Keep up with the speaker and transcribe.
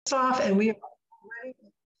Off, and we are already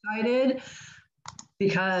excited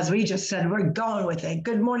because we just said we're going with it.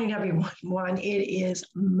 Good morning, everyone. It is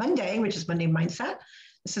Monday, which is Monday Mindset.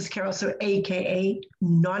 This is Carol, so AKA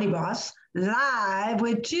Naughty Boss, live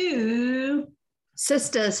with two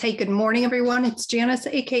sisters. Hey, good morning, everyone. It's Janice,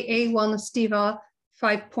 AKA Wellness Diva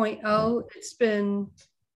 5.0. It's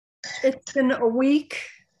been a week.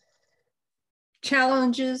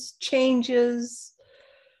 Challenges, changes.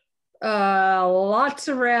 Lots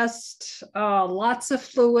of rest, lots of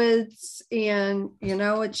fluids, and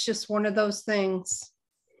it's just one of those things.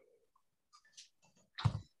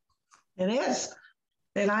 It is.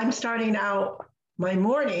 And I'm starting out my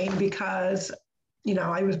morning because,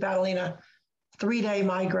 I was battling a 3-day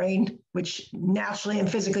migraine, which naturally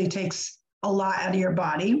and physically takes a lot out of your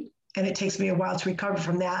body. And it takes me a while to recover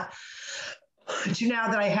from that. To now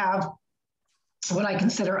that I have what I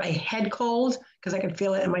consider a head cold, because I can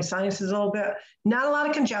feel it in my sinuses a little bit. Not a lot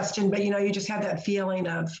of congestion, but you just have that feeling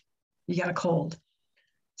of you got a cold.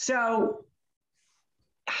 So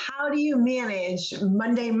how do you manage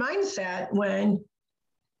Monday mindset when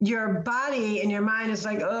your body and your mind is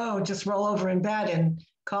like, oh, just roll over in bed and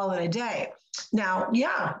call it a day? Now,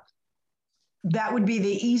 yeah, that would be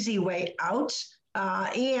the easy way out.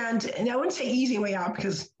 And I wouldn't say easy way out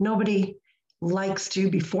because nobody likes to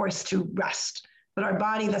be forced to rest. But our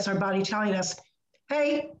body, that's our body telling us,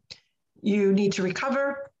 hey, you need to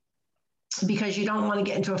recover because you don't want to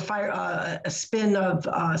get into a spin of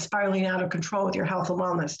spiraling out of control with your health and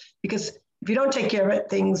wellness. Because if you don't take care of it,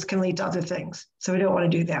 things can lead to other things. So we don't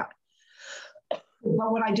want to do that. But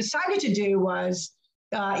what I decided to do was,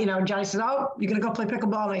 Johnny said, oh, you're going to go play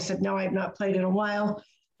pickleball. And I said, no, I have not played in a while.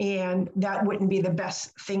 And that wouldn't be the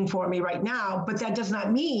best thing for me right now. But that does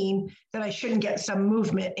not mean that I shouldn't get some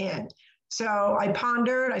movement in. So I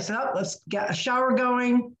pondered, I said, oh, let's get a shower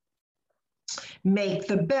going, make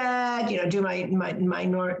the bed, do my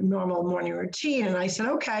normal morning routine. And I said,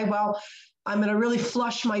 okay, well, I'm going to really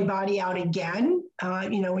flush my body out again.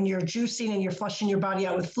 When you're juicing and you're flushing your body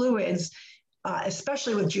out with fluids,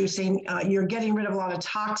 especially with juicing, you're getting rid of a lot of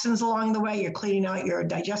toxins along the way. You're cleaning out your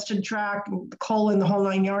digestion tract, the colon, the whole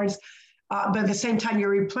 9 yards. But at the same time, you're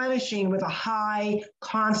replenishing with a high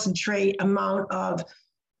concentrate amount of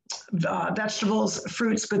vegetables,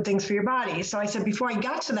 fruits, good things for your body. So I said, before I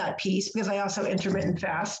got to that piece, because I also intermittent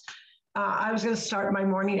fast, I was going to start my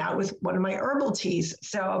morning out with one of my herbal teas.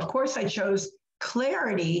 So of course I chose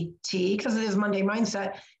Clarity tea because it is Monday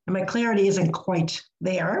mindset. And my clarity isn't quite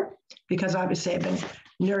there because obviously I've been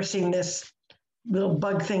nursing this little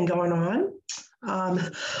bug thing going on.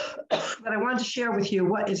 But I wanted to share with you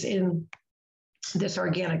what is in this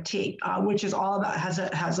organic tea, which is all about,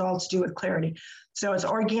 has all to do with clarity. So it's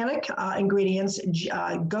organic ingredients,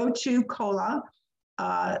 gotu kola,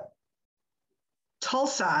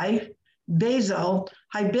 tulsi, basil,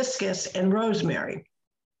 hibiscus, and rosemary.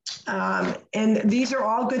 And these are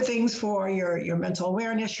all good things for your mental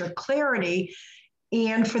awareness, your clarity,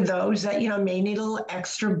 and for those that, may need a little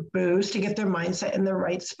extra boost to get their mindset in the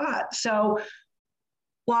right spot. So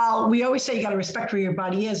while we always say you got to respect where your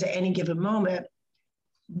body is at any given moment,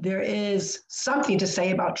 there is something to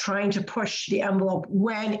say about trying to push the envelope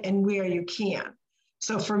when and where you can.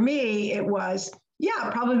 So for me, it was,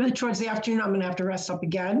 probably towards the afternoon, I'm going to have to rest up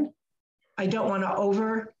again. I don't want to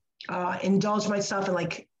over indulge myself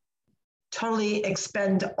and totally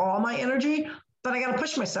expend all my energy, but I got to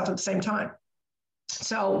push myself at the same time.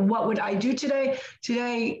 So what would I do today?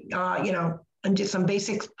 Today, and do some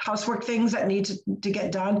basic housework things that need to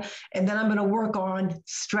get done. And then I'm going to work on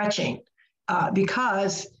stretching.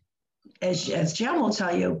 Because as Jen will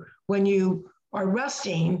tell you, when you are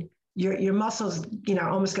resting, your muscles,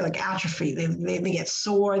 almost get like atrophy. They get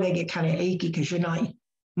sore, they get kind of achy because you're not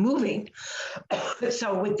moving.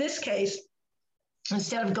 So with this case,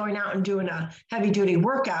 instead of going out and doing a heavy duty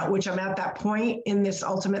workout, which I'm at that point in this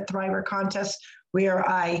Ultimate Thriver contest where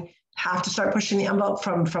I have to start pushing the envelope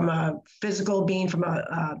from a physical being, from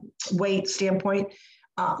a weight standpoint,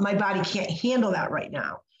 my body can't handle that right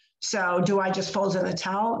now. So do I just fold in the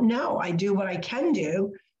towel? No, I do what I can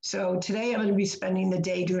do. So today I'm going to be spending the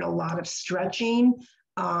day doing a lot of stretching.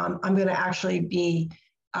 I'm going to actually be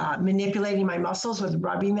manipulating my muscles with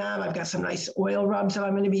rubbing them. I've got some nice oil rubs that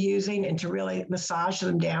I'm going to be using and to really massage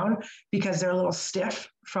them down because they're a little stiff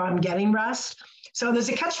from getting rest. So there's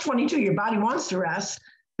a catch-22. Your body wants to rest,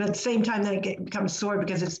 but at the same time, then it becomes sore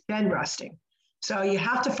because it's been resting. So you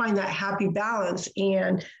have to find that happy balance.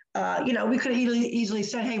 And we could have easily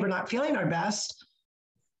said, hey, we're not feeling our best.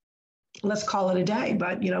 Let's call it a day.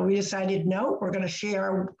 But, we decided, no, we're going to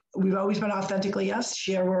share. We've always been authentically us,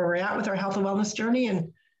 share where we're at with our health and wellness journey.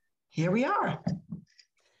 And here we are.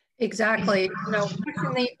 Exactly. You know,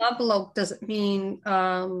 pushing the envelope doesn't mean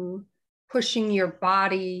pushing your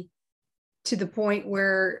body to the point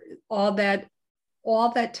where all that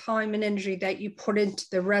time and energy that you put into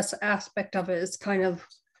the rest aspect of it is kind of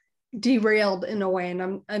derailed in a way.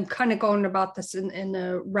 And I'm kind of going about this in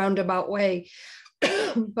a roundabout way,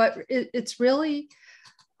 but it's really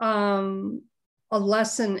a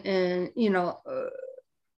lesson in, you know,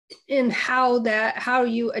 in how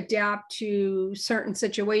you adapt to certain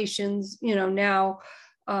situations. You know, now,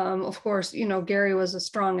 of course, you know, Gary was a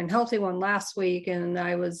strong and healthy one last week, and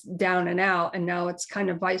I was down and out, and now it's kind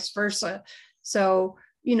of vice versa. So,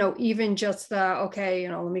 you know, even just the, okay, you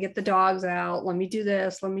know, let me get the dogs out, let me do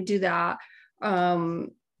this, let me do that.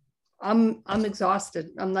 I'm exhausted.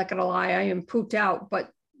 I'm not gonna lie, I am pooped out,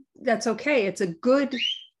 but that's okay. It's a good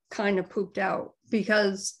kind of pooped out,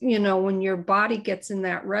 because, you know, when your body gets in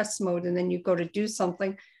that rest mode and then you go to do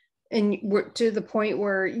something and we're to the point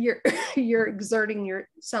where you're exerting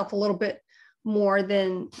yourself a little bit more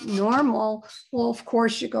than normal, well, of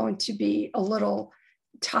course you're going to be a little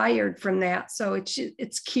tired from that. So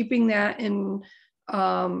it's keeping that in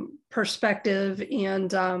perspective.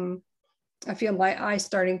 And I feel my eye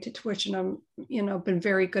starting to twitch, and I'm, you know, been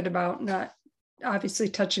very good about not obviously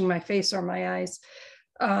touching my face or my eyes.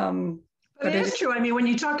 But it is true. I mean, when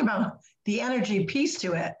you talk about the energy piece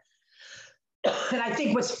to it, and I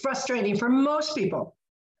think what's frustrating for most people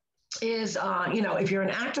is, you know, if you're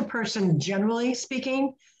an active person, generally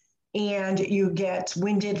speaking, and you get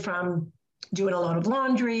winded from doing a load of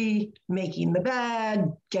laundry, making the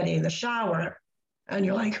bed, getting in the shower, and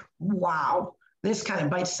you're like, wow, this kind of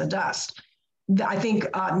bites the dust. I think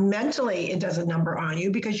mentally it does a number on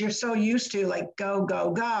you, because you're so used to like go,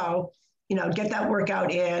 go, go, you know, get that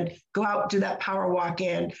workout in, go out, do that power walk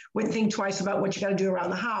in, wouldn't think twice about what you got to do around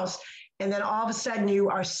the house. And then all of a sudden you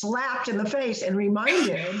are slapped in the face and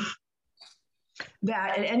reminded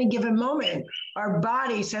that at any given moment, our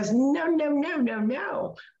body says, no, no, no, no,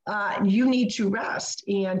 no, you need to rest.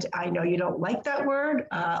 And I know you don't like that word.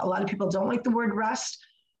 A lot of people don't like the word rest.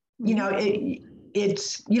 You know,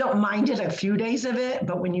 it's, you don't mind it a few days of it,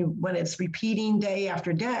 but when it's repeating day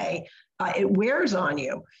after day, it wears on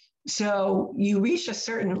you. So you reach a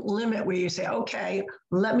certain limit where you say, okay,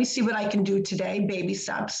 let me see what I can do today, baby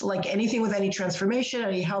steps. Like anything with any transformation,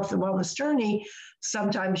 any health and wellness journey,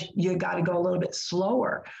 sometimes you got to go a little bit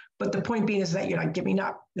slower. But the point being is that you're not giving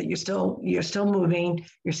up, that you're still moving,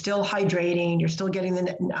 you're still hydrating, you're still getting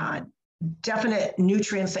the definite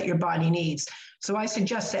nutrients that your body needs. So I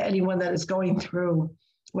suggest to anyone that is going through,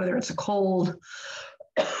 whether it's a cold,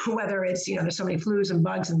 whether it's, you know, there's so many flus and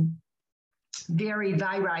bugs and viri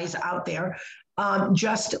out there,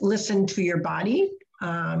 just listen to your body,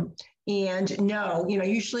 and know, you know,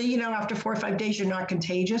 usually, you know, after 4 or 5 days, you're not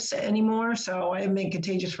contagious anymore. So I have been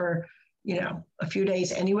contagious for, you know, a few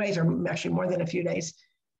days anyways, or actually more than a few days,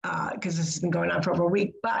 because this has been going on for over a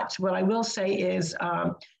week. But what I will say is,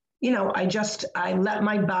 you know, I let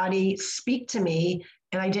my body speak to me,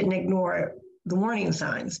 and I didn't ignore the warning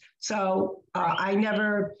signs. So I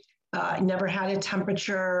never had a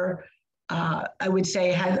temperature. I would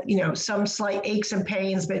say had, you know, some slight aches and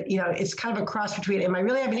pains, but, you know, it's kind of a cross between, am I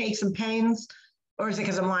really having aches and pains, or is it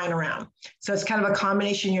because I'm lying around? So it's kind of a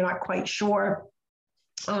combination. You're not quite sure.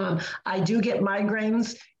 I do get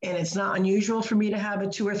migraines, and it's not unusual for me to have a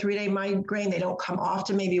 2 or 3 day migraine. They don't come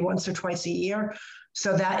often, maybe once or twice a year.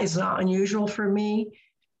 So that is not unusual for me.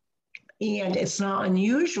 And it's not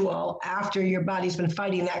unusual after your body's been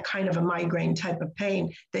fighting that kind of a migraine type of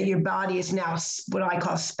pain, that your body is now what I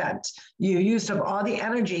call spent. You used up all the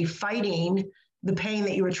energy fighting the pain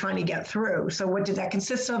that you were trying to get through. So what did that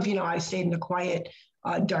consist of? You know, I stayed in a quiet,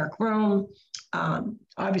 dark room,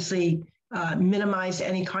 obviously minimized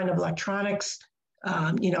any kind of electronics.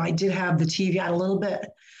 You know, I did have the TV on a little bit,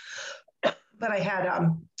 but I had,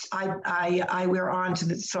 I wear on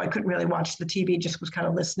to so I couldn't really watch the TV, just was kind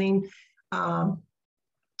of listening.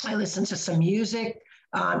 I listened to some music.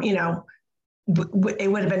 You know, it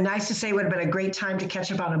would have been nice to say it would have been a great time to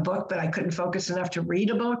catch up on a book, but I couldn't focus enough to read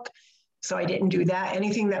a book. So I didn't do that.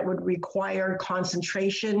 Anything that would require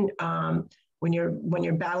concentration, when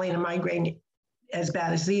you're battling a migraine as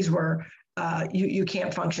bad as these were, you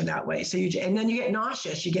can't function that way. So and then you get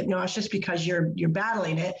nauseous. You get nauseous because you're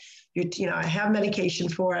battling it. You know, I have medication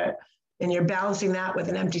for it, and you're balancing that with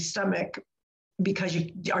an empty stomach because you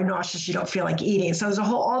are nauseous. You don't feel like eating. So there's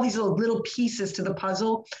all these little pieces to the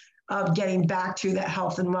puzzle of getting back to that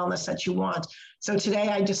health and wellness that you want. So today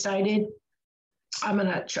I decided I'm going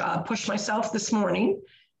to push myself this morning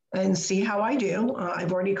and see how I do.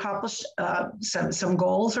 I've already accomplished some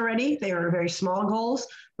goals already. They are very small goals,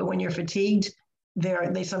 but when you're fatigued,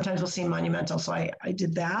 they sometimes will seem monumental. So I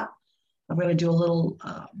did that. I'm going to do a little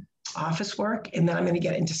office work, and then I'm going to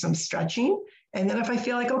get into some stretching. And then if I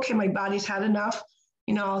feel like, okay, my body's had enough,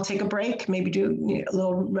 I'll take a break, maybe do a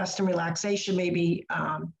little rest and relaxation, maybe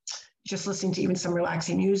just listening to even some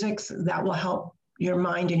relaxing music. So that will help your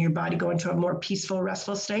mind and your body go into a more peaceful,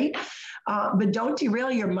 restful state. But don't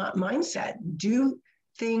derail your mindset. Do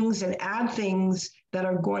things and add things that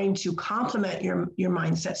are going to complement your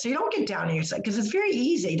mindset. So you don't get down on yourself, because it's very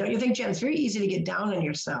easy. Don't you think, Jen? It's very easy to get down on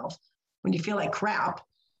yourself when you feel like crap.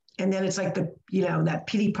 And then it's like that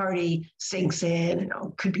pity party sinks in,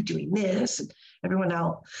 could be doing this. And everyone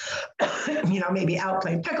else, maybe out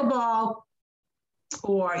playing pickleball,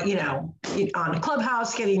 or, on a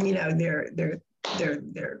clubhouse getting, their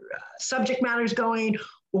subject matters going,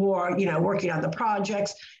 or, working on the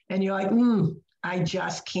projects. And you're like, I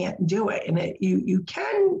just can't do it. And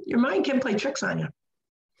your mind can play tricks on you.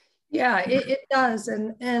 Yeah, it does.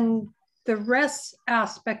 And the rest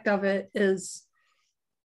aspect of it is,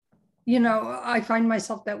 I find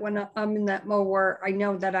myself that when I'm in that mode where I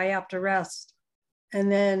know that I have to rest,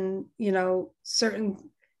 and then, certain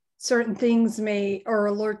things or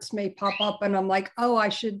alerts may pop up, and I'm like, oh, I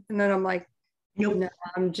should. And then I'm like, nope. No,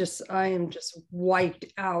 I am just wiped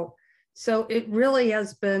out. So it really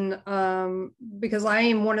has been, because I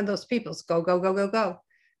am one of those people, go, go, go, go, go.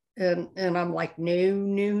 And I'm like,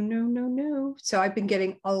 no. So I've been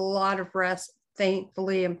getting a lot of rest.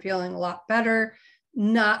 Thankfully, I'm feeling a lot better.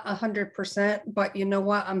 Not 100%, but you know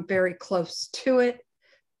what? I'm very close to it.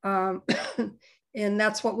 And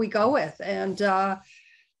that's what we go with. And,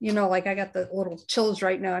 like I got the little chills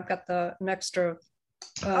right now. I've got an extra.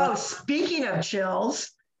 Speaking of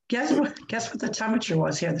chills, guess what the temperature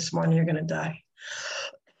was here this morning? You're going to die.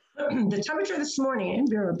 The temperature this morning in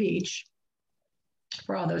Vero Beach,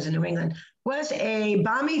 for all those in New England, was a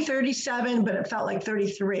balmy 37, but it felt like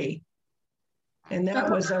 33. And that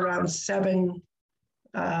was around 7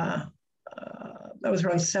 a.m.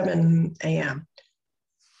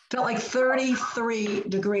 Felt like 33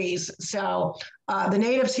 degrees. So the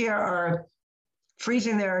natives here are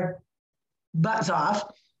freezing their butts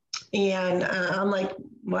off. And I'm like,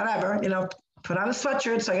 whatever, put on a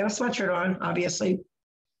sweatshirt. So I got a sweatshirt on, obviously.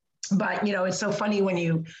 But, it's so funny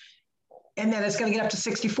and then it's going to get up to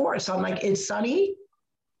 64. So I'm like, it's sunny.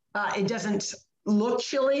 It doesn't look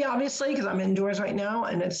chilly, obviously, because I'm indoors right now.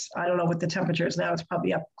 And I don't know what the temperature is now. It's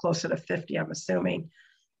probably up closer to 50, I'm assuming.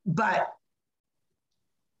 But,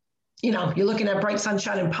 you're looking at bright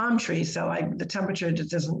sunshine and palm trees. So the temperature just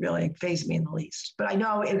doesn't really faze me in the least. But I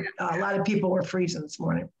know a lot of people were freezing this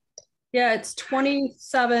morning. Yeah, it's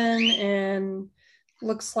 27 and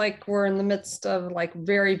looks like we're in the midst of like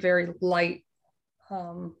very, very light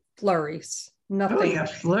flurries. Nothing. Oh, yeah,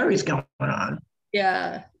 flurries going on.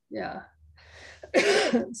 Yeah.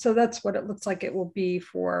 So that's what it looks like it will be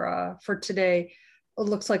for today. It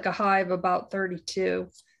looks like a high of about 32.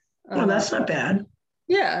 Well, that's not bad.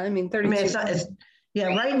 Yeah, I mean 32.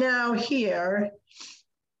 Right now here,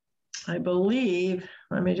 I believe.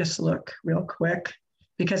 Let me just look real quick,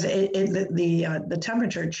 because the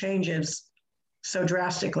temperature changes so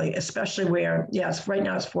drastically, especially where right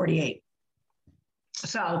now it's 48.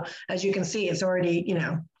 So as you can see, it's already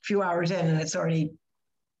a few hours in, and it's already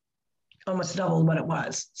almost double what it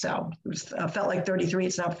was. So it felt like 33.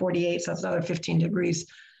 It's now 48. So it's another 15 degrees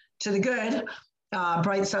to the good.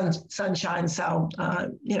 Bright sunshine. So,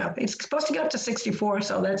 it's supposed to get up to 64.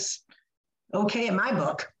 So that's okay in my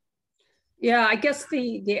book. Yeah, I guess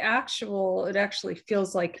it actually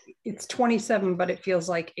feels like it's 27, but it feels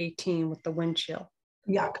like 18 with the wind chill.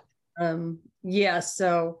 Yuck.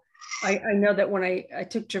 So I know that when I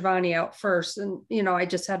took Giovanni out first, and, I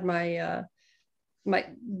just had my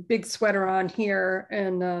big sweater on here,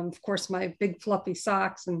 and of course my big fluffy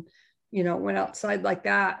socks, and, went outside like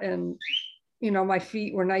that, and, my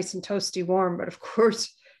feet were nice and toasty warm, but of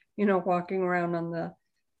course, walking around on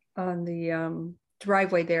the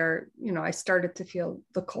driveway there, I started to feel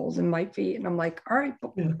the cold in my feet, and I'm like, all right,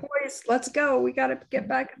 boys, let's go. We got to get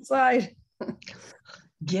back inside.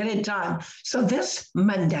 Get it done. So this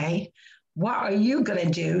Monday, what are you going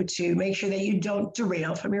to do to make sure that you don't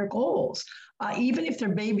derail from your goals? Even if they're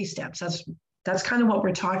baby steps, that's kind of what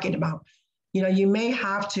we're talking about. You may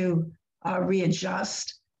have to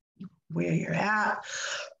readjust where you're at.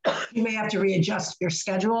 You may have to readjust your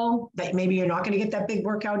schedule, that maybe you're not going to get that big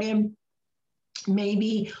workout in.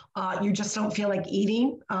 Maybe you just don't feel like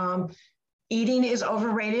eating. Eating is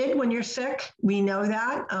overrated when you're sick. We know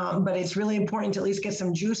that, but it's really important to at least get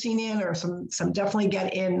some juicing in, or some definitely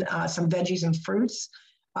get in some veggies and fruits.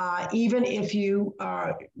 Even if you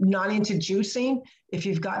are not into juicing, if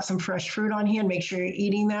you've got some fresh fruit on hand, make sure you're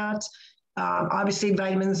eating that. Obviously,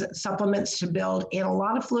 vitamins, supplements to build, and a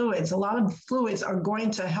lot of fluids. A lot of fluids are going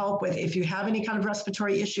to help with if you have any kind of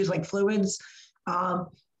respiratory issues like fluids.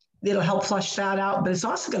 It'll help flush that out, but it's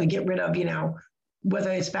also going to get rid of,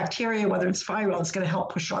 whether it's bacteria, whether it's viral, it's going to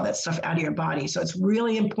help push all that stuff out of your body. So it's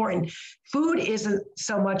really important. Food isn't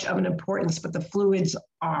so much of an importance, but the fluids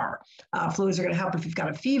are. Fluids are going to help if you've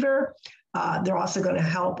got a fever. They're also going to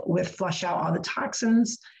help with flush out all the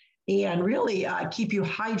toxins and really keep you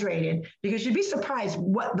hydrated, because you'd be surprised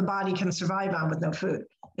what the body can survive on with no food.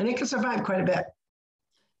 And it can survive quite a bit.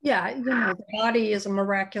 Yeah, the body is a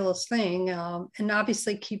miraculous thing. And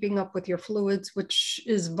obviously keeping up with your fluids, which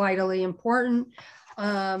is vitally important.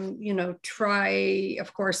 Try,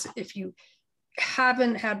 of course, if you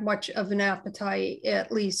haven't had much of an appetite,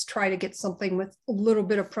 at least try to get something with a little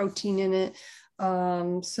bit of protein in it.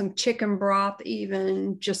 Some chicken broth,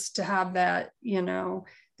 even, just to have that,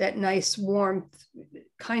 that nice warmth,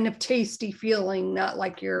 kind of tasty feeling, not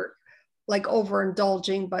like you're like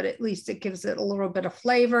overindulging, but at least it gives it a little bit of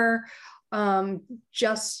flavor. I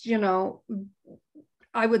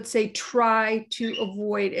would say try to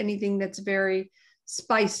avoid anything that's very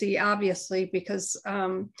spicy, obviously, because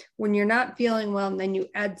when you're not feeling well and then you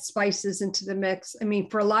add spices into the mix, I mean,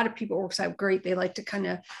 for a lot of people it works out great. They like to kind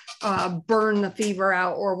of burn the fever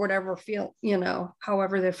out or whatever,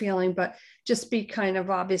 however they're feeling, but just be kind of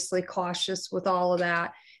obviously cautious with all of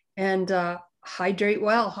that. And hydrate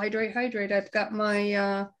well, hydrate. I've got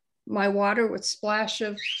my my water with splash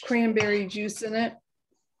of cranberry juice in it.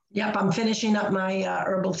 Yep, I'm finishing up my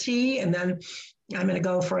herbal tea, and then I'm going to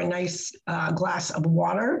go for a nice glass of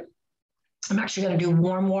water. I'm actually going to do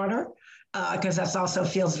warm water because that also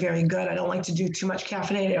feels very good. I don't like to do too much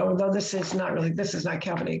caffeinated, although this is not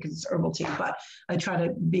caffeinated because it's herbal tea, but I try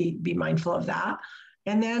to be mindful of that.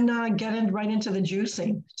 And then get right into the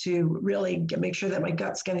juicing to really make sure that my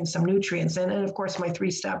gut's getting some nutrients in. And of course, my 3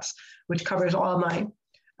 steps, which covers all my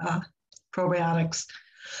probiotics,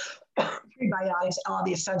 prebiotics, all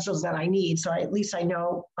the essentials that I need. So at least I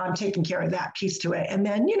know I'm taking care of that piece to it. And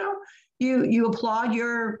then, you applaud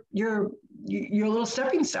your little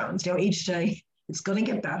stepping stones. Each day it's going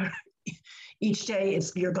to get better. Each day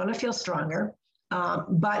you're going to feel stronger.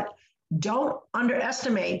 But don't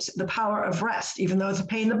underestimate the power of rest, even though it's a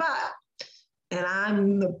pain in the butt. And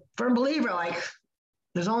I'm the firm believer,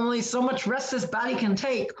 there's only so much rest this body can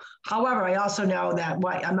take. However, I also know that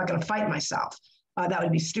I'm not going to fight myself. That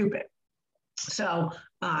would be stupid. So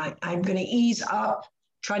I'm going to ease up,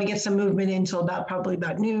 try to get some movement in until probably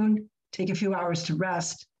about noon, take a few hours to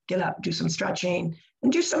rest, get up, do some stretching,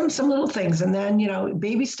 and do some little things. And then,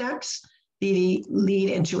 baby steps lead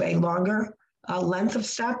into a longer length of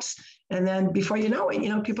steps. And then before you know it,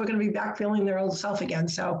 people are going to be back feeling their old self again.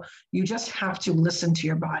 So you just have to listen to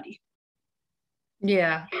your body.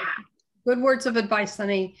 Yeah. Good words of advice on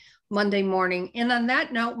a Monday morning. And on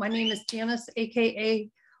that note, my name is Janice,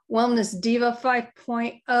 AKA Wellness Diva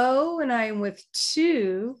 5.0, and I am with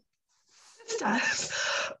 2.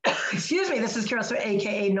 Excuse me, this is Carol,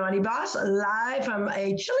 AKA Naughty Boss, live from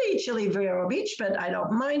a chilly Vero Beach, but I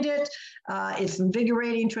don't mind it. It's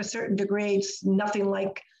invigorating to a certain degree. It's nothing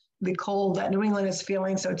like the cold that New England is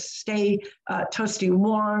feeling. So stay toasty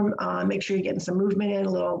warm. Make sure you're getting some movement in, a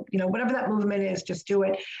little, whatever that movement is, just do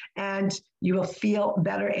it. And you will feel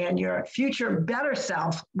better, and your future better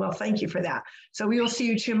self will thank you for that. So we will see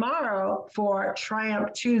you tomorrow for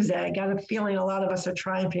Triumph Tuesday. I got a feeling a lot of us are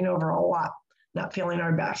triumphing over a lot, not feeling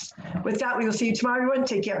our best. With that, we will see you tomorrow, everyone.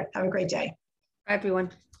 Take care. Have a great day. Bye,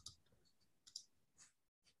 everyone.